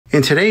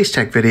In today's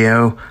tech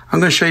video, I'm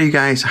going to show you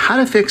guys how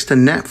to fix the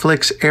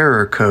Netflix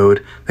error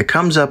code that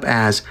comes up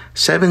as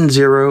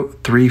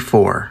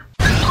 7034.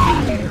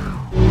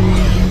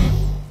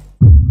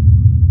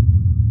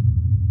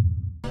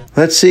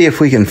 Let's see if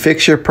we can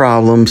fix your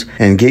problems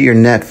and get your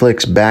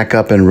Netflix back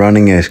up and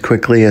running as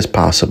quickly as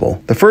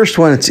possible. The first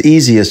one, it's the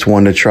easiest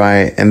one to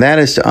try, and that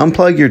is to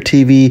unplug your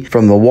TV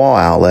from the wall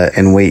outlet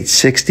and wait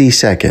 60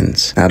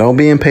 seconds. Now don't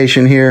be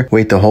impatient here,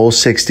 wait the whole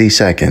 60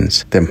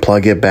 seconds, then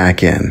plug it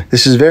back in.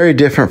 This is very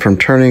different from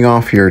turning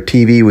off your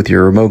TV with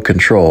your remote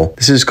control.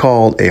 This is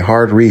called a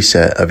hard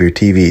reset of your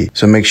TV,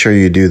 so make sure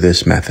you do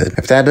this method.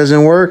 If that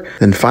doesn't work,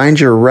 then find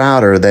your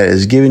router that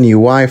is giving you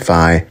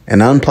Wi-Fi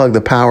and unplug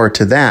the power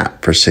to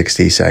that for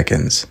 60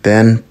 seconds.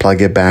 Then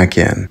plug it back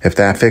in. If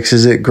that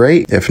fixes it,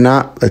 great. If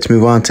not, let's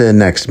move on to the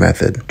next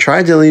method.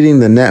 Try deleting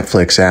the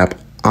Netflix app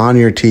on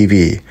your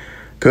TV.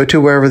 Go to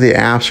wherever the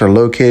apps are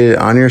located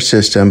on your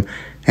system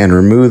and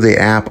remove the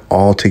app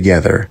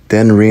altogether.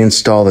 Then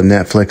reinstall the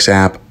Netflix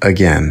app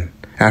again.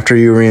 After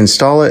you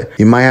reinstall it,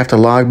 you might have to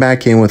log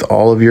back in with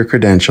all of your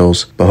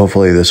credentials, but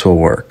hopefully this will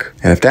work.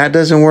 And if that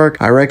doesn't work,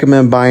 I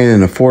recommend buying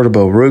an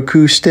affordable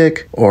Roku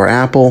stick or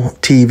Apple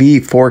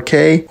TV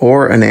 4K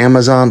or an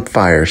Amazon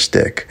Fire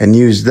Stick and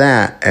use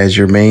that as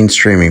your main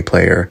streaming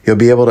player. You'll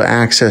be able to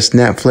access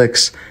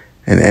Netflix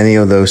and any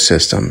of those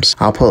systems.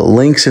 I'll put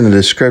links in the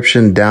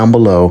description down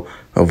below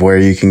of where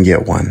you can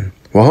get one.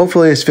 Well,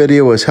 hopefully this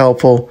video was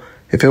helpful.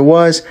 If it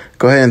was,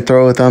 go ahead and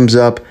throw a thumbs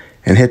up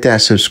and hit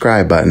that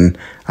subscribe button.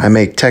 I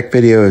make tech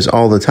videos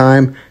all the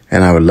time,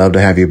 and I would love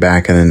to have you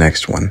back in the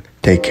next one.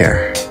 Take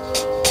care.